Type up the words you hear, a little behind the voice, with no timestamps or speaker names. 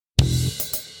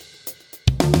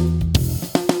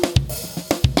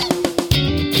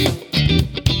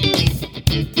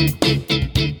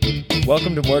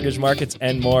Welcome to Mortgage Markets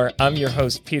and More. I'm your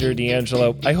host, Peter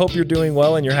D'Angelo. I hope you're doing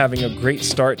well and you're having a great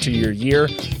start to your year.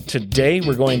 Today,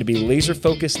 we're going to be laser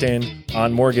focused in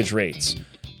on mortgage rates.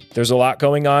 There's a lot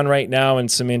going on right now and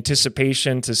some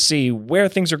anticipation to see where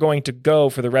things are going to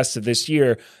go for the rest of this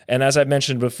year. And as I've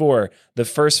mentioned before, the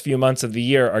first few months of the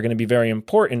year are going to be very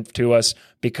important to us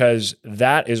because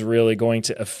that is really going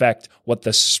to affect what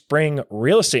the spring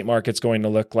real estate market's going to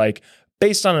look like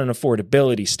based on an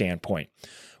affordability standpoint.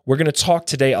 We're going to talk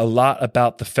today a lot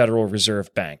about the Federal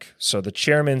Reserve Bank. So the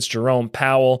chairman's Jerome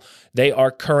Powell, they are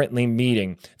currently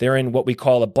meeting. They're in what we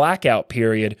call a blackout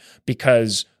period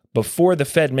because before the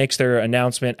Fed makes their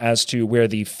announcement as to where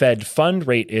the Fed fund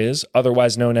rate is,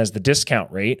 otherwise known as the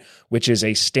discount rate, which is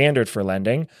a standard for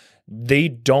lending, they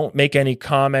don't make any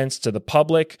comments to the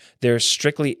public. They're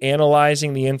strictly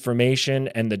analyzing the information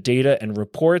and the data and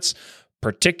reports,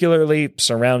 particularly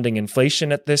surrounding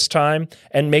inflation at this time,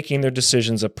 and making their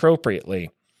decisions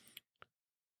appropriately.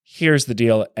 Here's the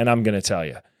deal, and I'm going to tell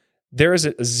you. There is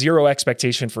a zero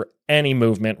expectation for any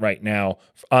movement right now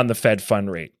on the Fed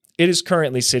fund rate. It is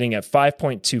currently sitting at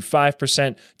 5.25%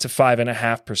 to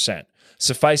 5.5%.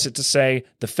 Suffice it to say,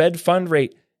 the Fed fund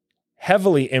rate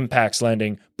heavily impacts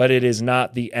lending, but it is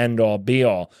not the end-all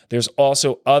be-all. There's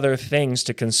also other things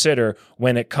to consider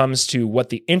when it comes to what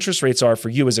the interest rates are for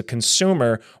you as a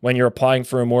consumer when you're applying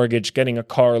for a mortgage, getting a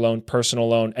car loan, personal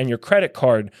loan, and your credit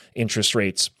card interest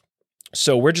rates.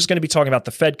 So we're just going to be talking about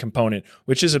the Fed component,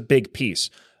 which is a big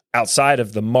piece. Outside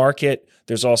of the market,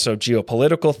 there's also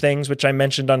geopolitical things, which I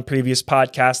mentioned on previous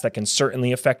podcasts, that can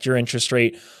certainly affect your interest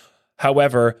rate.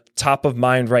 However, top of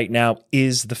mind right now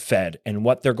is the Fed and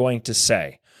what they're going to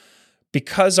say.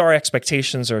 Because our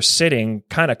expectations are sitting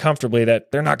kind of comfortably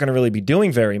that they're not going to really be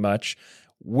doing very much,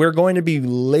 we're going to be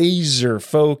laser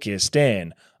focused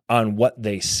in on what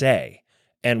they say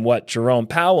and what Jerome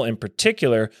Powell in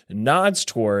particular nods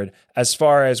toward as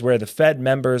far as where the Fed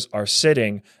members are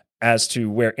sitting as to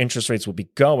where interest rates will be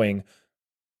going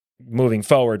moving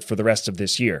forward for the rest of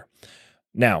this year.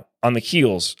 Now, on the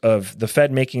heels of the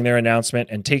Fed making their announcement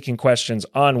and taking questions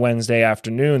on Wednesday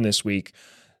afternoon this week,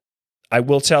 I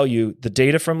will tell you the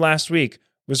data from last week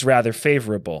was rather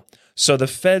favorable. So the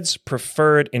Fed's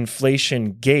preferred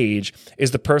inflation gauge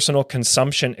is the personal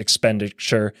consumption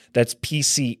expenditure, that's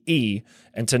PCE,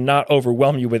 and to not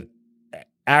overwhelm you with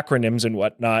acronyms and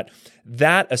whatnot,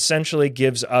 that essentially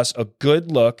gives us a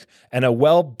good look and a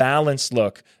well-balanced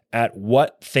look at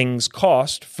what things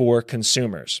cost for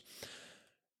consumers.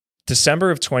 December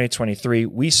of 2023,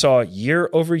 we saw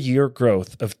year-over-year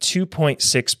growth of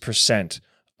 2.6%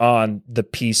 on the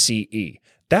PCE.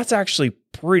 That's actually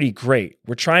pretty great.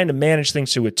 We're trying to manage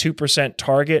things to a 2%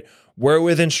 target. We're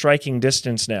within striking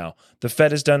distance now. The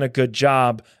Fed has done a good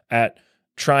job at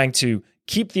trying to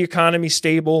keep the economy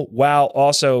stable while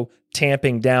also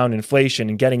tamping down inflation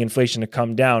and getting inflation to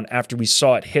come down after we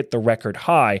saw it hit the record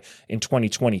high in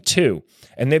 2022.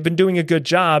 And they've been doing a good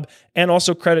job, and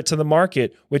also credit to the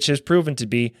market, which has proven to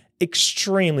be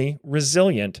extremely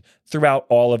resilient throughout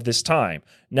all of this time.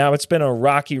 Now, it's been a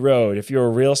rocky road. If you're a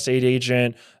real estate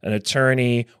agent, an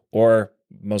attorney, or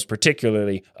most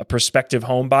particularly a prospective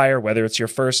home buyer, whether it's your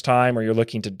first time or you're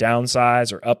looking to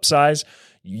downsize or upsize,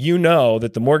 you know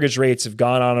that the mortgage rates have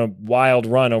gone on a wild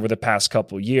run over the past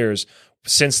couple of years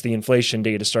since the inflation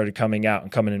data started coming out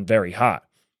and coming in very hot.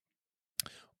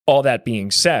 All that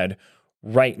being said,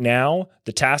 right now,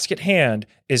 the task at hand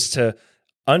is to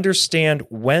understand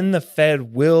when the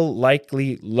Fed will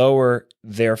likely lower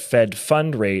their Fed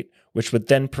fund rate, which would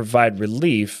then provide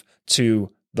relief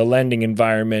to the lending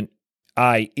environment,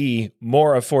 i.e.,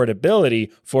 more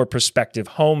affordability for prospective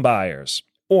home buyers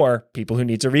or people who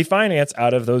need to refinance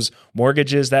out of those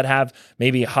mortgages that have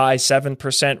maybe high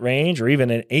 7% range or even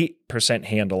an 8%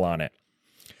 handle on it.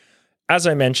 As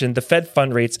I mentioned, the Fed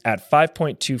fund rate's at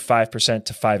 5.25%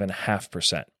 to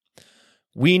 5.5%.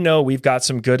 We know we've got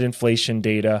some good inflation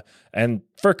data, and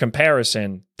for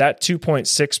comparison, that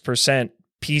 2.6%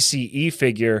 PCE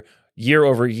figure year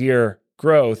over year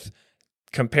growth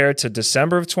compared to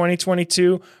December of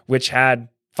 2022, which had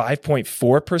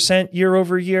 5.4% year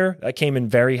over year, that came in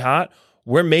very hot.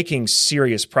 We're making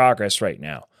serious progress right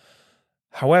now.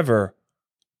 However,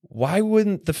 why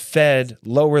wouldn't the Fed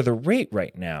lower the rate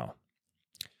right now?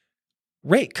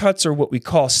 Rate cuts are what we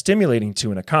call stimulating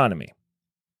to an economy.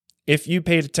 If you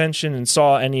paid attention and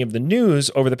saw any of the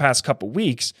news over the past couple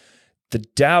weeks, the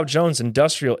Dow Jones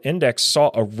Industrial Index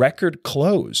saw a record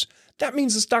close. That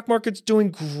means the stock market's doing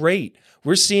great.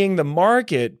 We're seeing the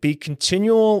market be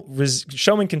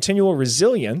showing continual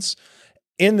resilience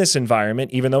in this environment,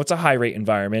 even though it's a high rate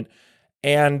environment.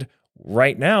 And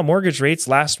Right now, mortgage rates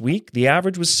last week, the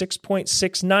average was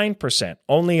 6.69%,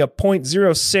 only a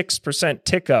 0.06%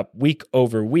 tick up week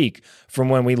over week from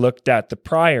when we looked at the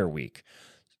prior week.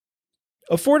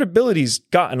 Affordability's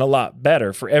gotten a lot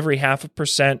better. For every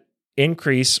 0.5%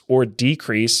 increase or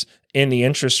decrease in the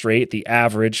interest rate, the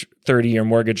average 30-year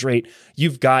mortgage rate,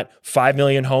 you've got 5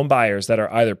 million home buyers that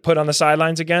are either put on the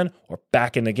sidelines again or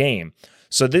back in the game.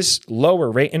 So this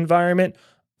lower rate environment,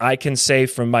 I can say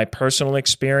from my personal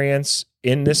experience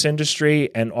in this industry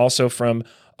and also from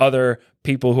other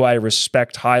people who I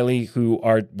respect highly who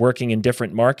are working in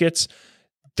different markets,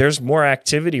 there's more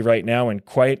activity right now and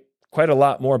quite a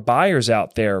lot more buyers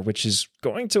out there, which is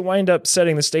going to wind up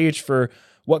setting the stage for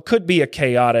what could be a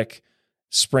chaotic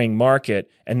spring market.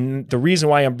 And the reason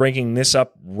why I'm bringing this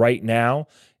up right now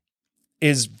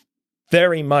is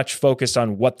very much focused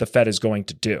on what the Fed is going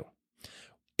to do.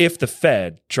 If the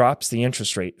Fed drops the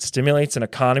interest rate, stimulates an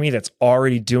economy that's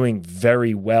already doing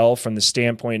very well from the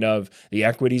standpoint of the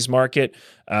equities market,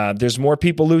 there's more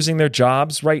people losing their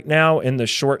jobs right now in the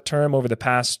short term over the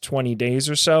past 20 days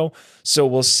or so. So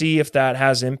we'll see if that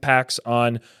has impacts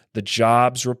on the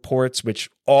jobs reports, which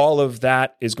all of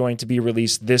that is going to be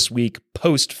released this week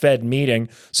post-Fed meeting.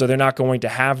 So they're not going to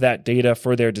have that data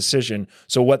for their decision.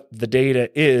 So what the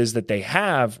data is that they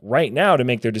have right now to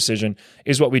make their decision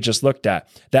is what we just looked at.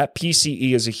 That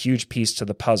PCE is a huge piece to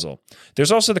the puzzle.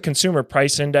 There's also the Consumer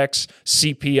Price Index,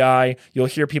 CPI. You'll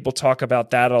hear people talk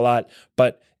about that a lot,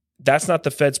 but that's not the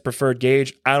Fed's preferred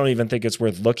gauge. I don't even think it's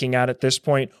worth looking at this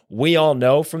point. We all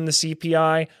know from the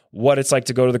CPI what it's like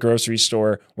to go to the grocery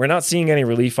store. We're not seeing any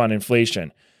relief on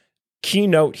inflation. Key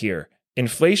note here,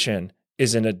 inflation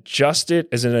is an adjustment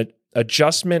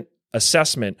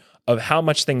assessment of how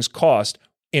much things cost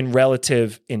in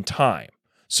time.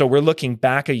 So we're looking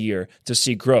back a year to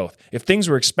see growth. If things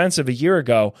were expensive a year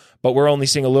ago, but we're only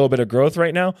seeing a little bit of growth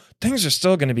right now, things are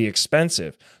still going to be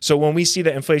expensive. So when we see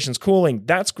that inflation's cooling,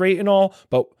 that's great and all,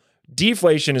 but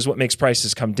deflation is what makes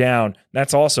prices come down.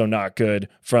 That's also not good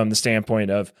from the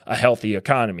standpoint of a healthy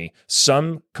economy.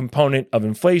 Some component of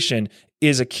inflation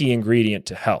is a key ingredient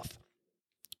to health.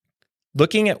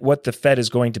 Looking at what the Fed is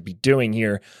going to be doing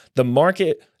here, the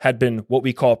market had been what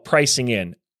we call pricing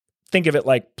in. Think of it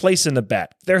like placing the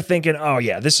bet. They're thinking, oh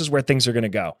yeah, this is where things are going to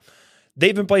go.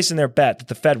 They've been placing their bet that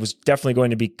the Fed was definitely going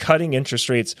to be cutting interest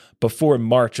rates before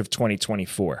March of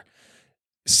 2024.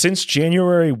 Since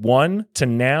January 1 to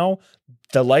now,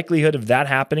 the likelihood of that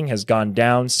happening has gone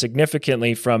down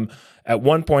significantly from, at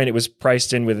one point, it was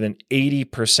priced in with an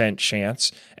 80%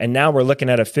 chance, and now we're looking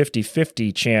at a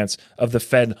 50-50 chance of the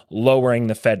Fed lowering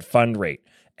the Fed fund rate.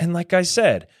 And like I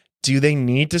said, do they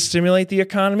need to stimulate the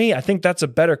economy? I think that's a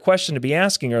better question to be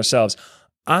asking ourselves.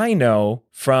 I know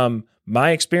from my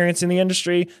experience in the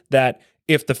industry that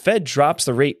if the Fed drops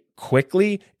the rate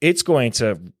quickly, it's going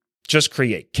to just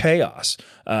create chaos.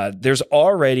 There's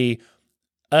already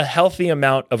a healthy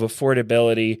amount of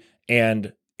affordability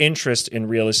and interest in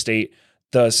real estate.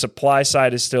 The supply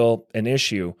side is still an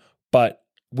issue, but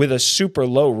with a super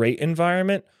low rate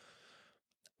environment,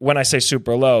 when I say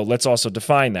super low, let's also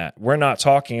define that. We're not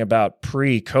talking about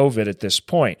pre-COVID at this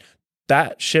point.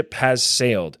 That ship has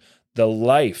sailed. The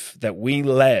life that we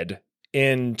led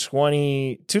in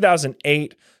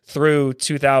 2008 through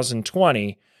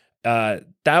 2020,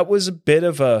 that was a bit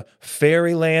of a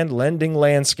fairyland lending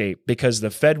landscape because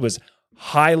the Fed was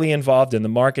highly involved in the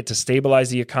market to stabilize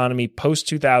the economy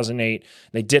post-2008.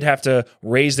 They did have to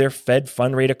raise their Fed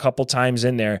fund rate a couple times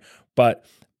in there, but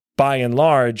by and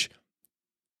large,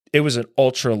 it was an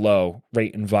ultra low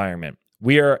rate environment.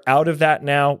 We are out of that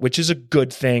now, which is a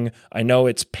good thing. I know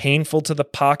it's painful to the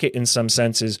pocket in some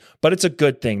senses, but it's a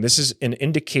good thing. This is an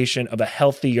indication of a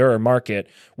healthier market,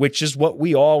 which is what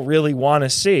we all really want to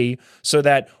see so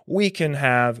that we can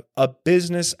have a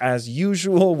business as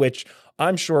usual, which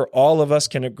I'm sure all of us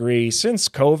can agree since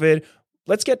COVID,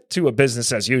 let's get to a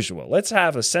business as usual. Let's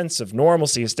have a sense of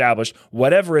normalcy established,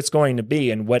 whatever it's going to be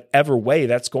and whatever way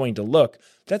that's going to look.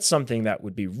 That's something that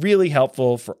would be really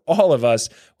helpful for all of us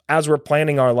as we're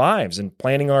planning our lives and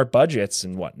planning our budgets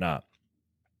and whatnot.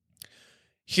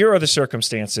 Here are the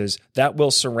circumstances that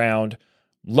will surround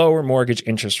lower mortgage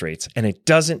interest rates, and it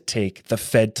doesn't take the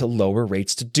Fed to lower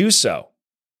rates to do so.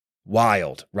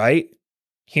 Wild, right?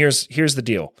 Here's the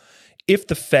deal. If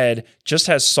the Fed just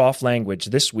has soft language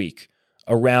this week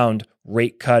around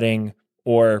rate cutting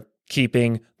or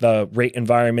keeping the rate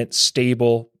environment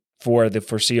stable for the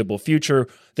foreseeable future,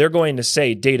 they're going to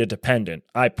say data dependent.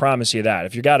 I promise you that.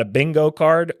 If you got a bingo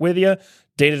card with you,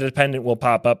 data dependent will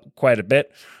pop up quite a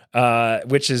bit,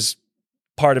 which is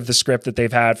part of the script that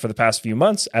they've had for the past few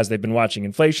months as they've been watching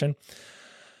inflation.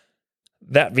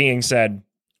 That being said,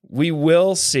 we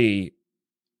will see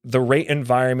the rate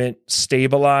environment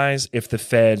stabilize if the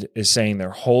Fed is saying they're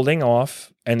holding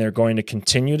off and they're going to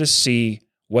continue to see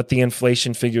what the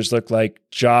inflation figures look like,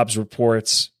 jobs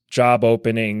reports, job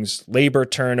openings, labor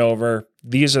turnover.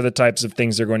 These are the types of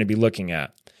things they're going to be looking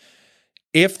at.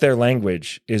 If their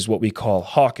language is what we call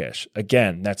hawkish,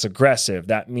 again, that's aggressive.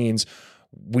 That means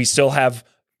we still have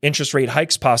interest rate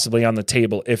hikes possibly on the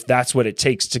table if that's what it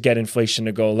takes to get inflation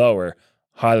to go lower.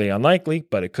 Highly unlikely,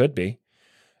 but it could be.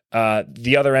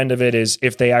 The other end of it is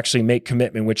if they actually make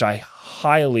commitment, which I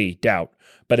highly doubt,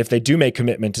 but if they do make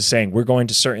commitment to saying we're going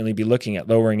to certainly be looking at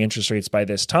lowering interest rates by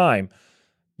this time,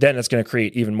 then it's going to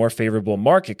create even more favorable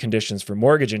market conditions for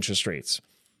mortgage interest rates.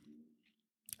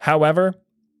 However,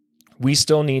 we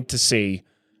still need to see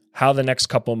how the next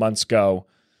couple months go.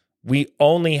 We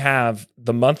only have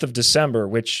the month of December,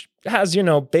 which has,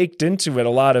 baked into it a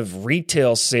lot of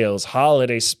retail sales,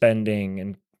 holiday spending,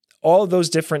 and all of those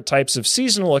different types of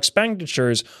seasonal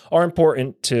expenditures are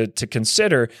important to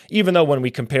consider, even though when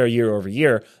we compare year over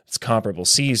year, it's comparable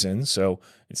seasons, so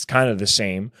it's kind of the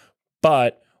same.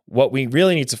 But what we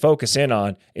really need to focus in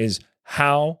on is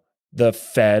how the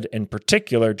Fed, in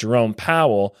particular, Jerome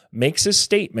Powell, makes his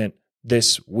statement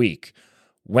this week.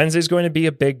 Wednesday's going to be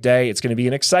a big day. It's going to be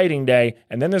an exciting day.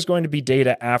 And then there's going to be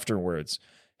data afterwards.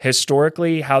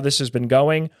 Historically, how this has been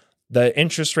going, the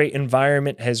interest rate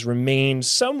environment has remained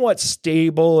somewhat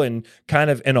stable and kind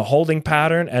of in a holding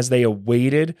pattern as they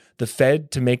awaited the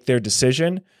Fed to make their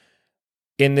decision.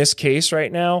 In this case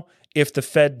right now, if the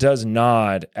Fed does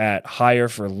nod at higher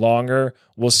for longer,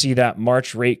 we'll see that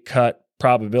March rate cut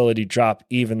probability drop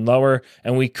even lower,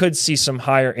 and we could see some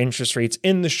higher interest rates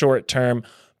in the short term,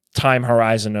 time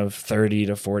horizon of 30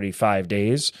 to 45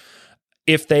 days.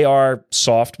 If they are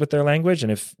soft with their language,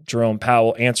 and if Jerome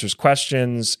Powell answers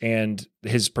questions and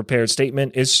his prepared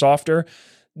statement is softer,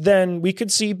 then we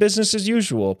could see business as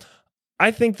usual.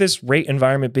 I think this rate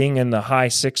environment being in the high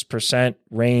 6%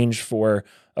 range for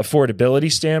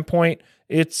affordability standpoint,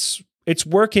 it's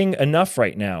working enough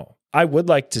right now. I would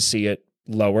like to see it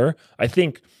lower. I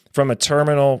think from a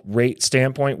terminal rate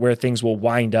standpoint where things will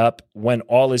wind up when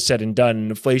all is said and done and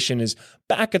inflation is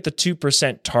back at the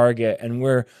 2% target and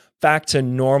we're back to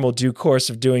normal due course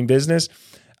of doing business,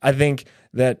 I think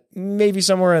that maybe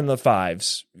somewhere in the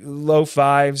fives, low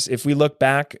fives. If we look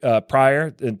back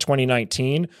prior in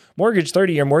 2019,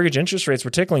 30-year mortgage interest rates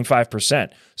were tickling 5%.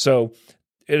 So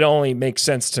it only makes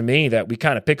sense to me that we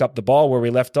kind of pick up the ball where we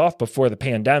left off before the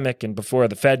pandemic and before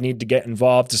the Fed needed to get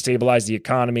involved to stabilize the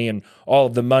economy and all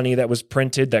of the money that was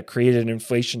printed that created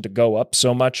inflation to go up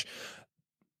so much.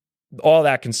 All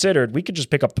that considered, we could just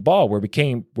pick up the ball where we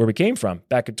came from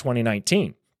back in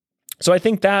 2019. So I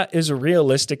think that is a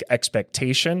realistic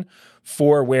expectation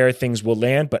for where things will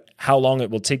land, but how long it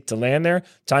will take to land there,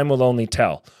 time will only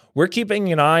tell. We're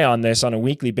keeping an eye on this on a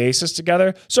weekly basis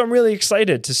together, so I'm really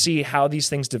excited to see how these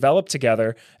things develop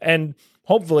together, and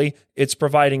hopefully it's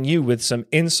providing you with some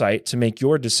insight to make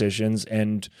your decisions.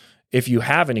 And if you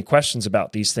have any questions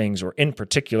about these things, or in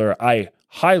particular, I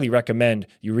highly recommend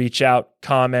you reach out,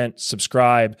 comment,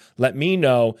 subscribe, let me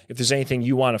know if there's anything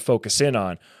you want to focus in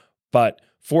on. But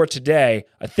for today,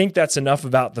 I think that's enough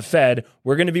about the Fed.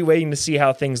 We're going to be waiting to see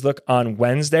how things look on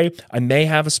Wednesday. I may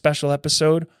have a special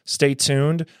episode. Stay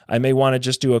tuned. I may want to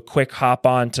just do a quick hop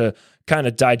on to kind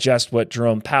of digest what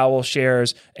Jerome Powell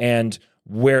shares and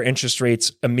where interest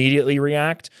rates immediately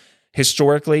react.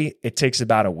 Historically, it takes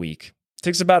about a week. It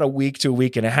takes about a week to a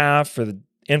week and a half for the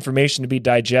information to be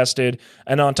digested.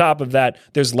 And on top of that,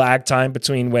 there's lag time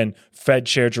between when Fed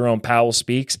Chair Jerome Powell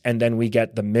speaks and then we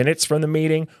get the minutes from the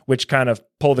meeting, which kind of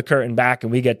pull the curtain back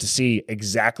and we get to see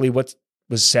exactly what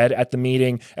was said at the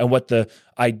meeting and what the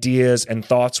ideas and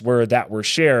thoughts were that were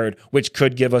shared, which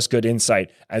could give us good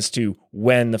insight as to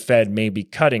when the Fed may be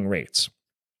cutting rates.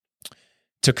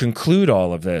 To conclude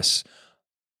all of this,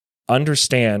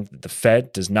 understand that the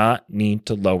Fed does not need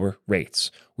to lower rates.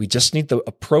 We just need the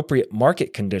appropriate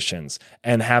market conditions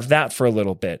and have that for a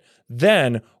little bit.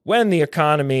 Then, when the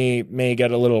economy may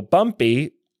get a little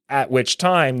bumpy, at which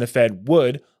time the Fed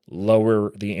would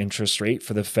lower the interest rate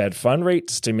for the Fed fund rate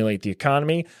to stimulate the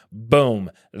economy,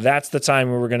 boom, that's the time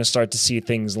where we're going to start to see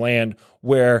things land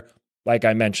where, like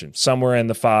I mentioned, somewhere in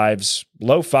the fives,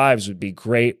 low fives would be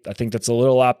great. I think that's a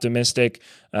little optimistic.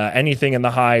 Anything in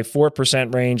the high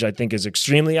 4% range, I think, is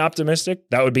extremely optimistic.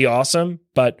 That would be awesome,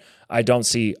 but I don't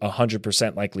see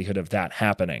 100% likelihood of that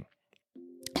happening.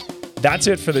 That's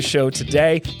it for the show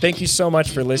today. Thank you so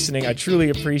much for listening. I truly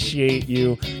appreciate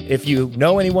you. If you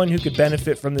know anyone who could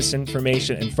benefit from this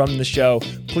information and from the show,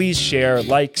 please share,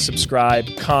 like, subscribe,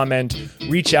 comment,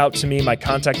 reach out to me. My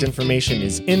contact information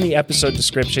is in the episode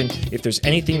description if there's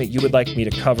anything that you would like me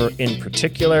to cover in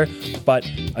particular. But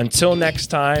until next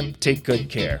time, take good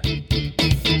care.